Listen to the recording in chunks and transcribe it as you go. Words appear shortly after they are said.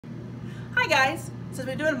Hi guys! Since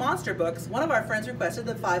we're doing monster books, one of our friends requested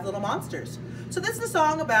the 5 Little Monsters. So this is a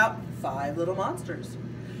song about 5 little monsters.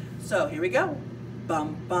 So here we go.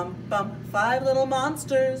 Bum, bum, bum, 5 little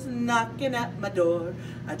monsters knocking at my door.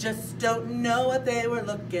 I just don't know what they were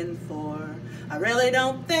looking for. I really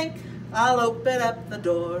don't think I'll open up the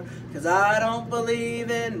door, 'cause I don't believe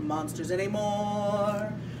in monsters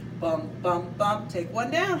anymore. Bum, bum, bum, take one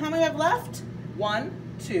down. How many have left? 1,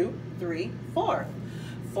 2, 3, 4.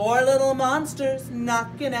 4 little monsters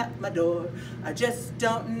knocking at my door. I just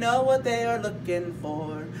don't know what they are looking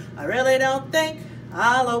for. I really don't think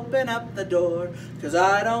I'll open up the door, 'cause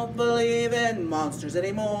I don't believe in monsters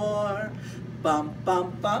anymore. Bum,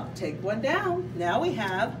 bum, bum, take one down. Now we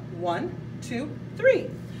have 1, 2, 3.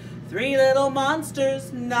 3 little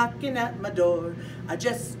monsters knocking at my door. I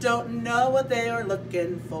just don't know what they are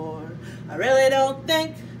looking for. I really don't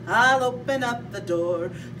think I'll open up the door,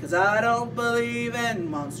 'cause I don't believe in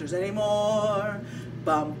monsters anymore.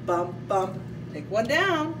 Bum, bum, bum, take one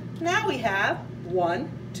down. Now we have 1,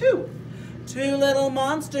 2. 2 little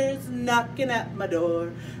monsters knocking at my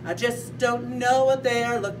door. I just don't know what they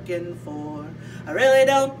are looking for. I really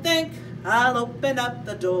don't think I'll open up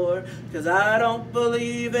the door, 'cause I don't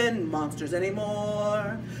believe in monsters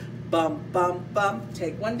anymore. Bum, bum, bum,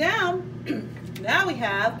 take one down. Now we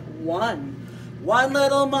have 1. 1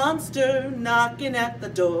 little monster knocking at the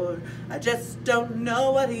door. I just don't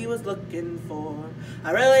know what he was looking for. I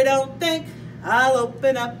really don't think I'll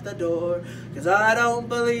open up the door, 'cause I don't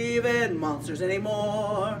believe in monsters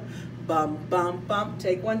anymore. Bum, bum, bum,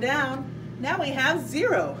 take one down. Now we have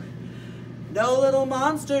 0. No little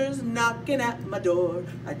monsters knocking at my door.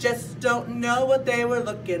 I just don't know what they were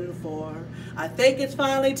looking for. I think it's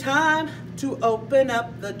finally time to open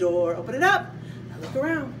up the door. Open it up. Now look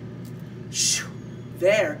around. Shoo,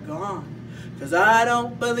 they're gone. 'Cause I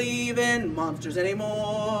don't believe in monsters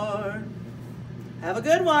anymore. Have a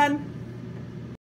good one.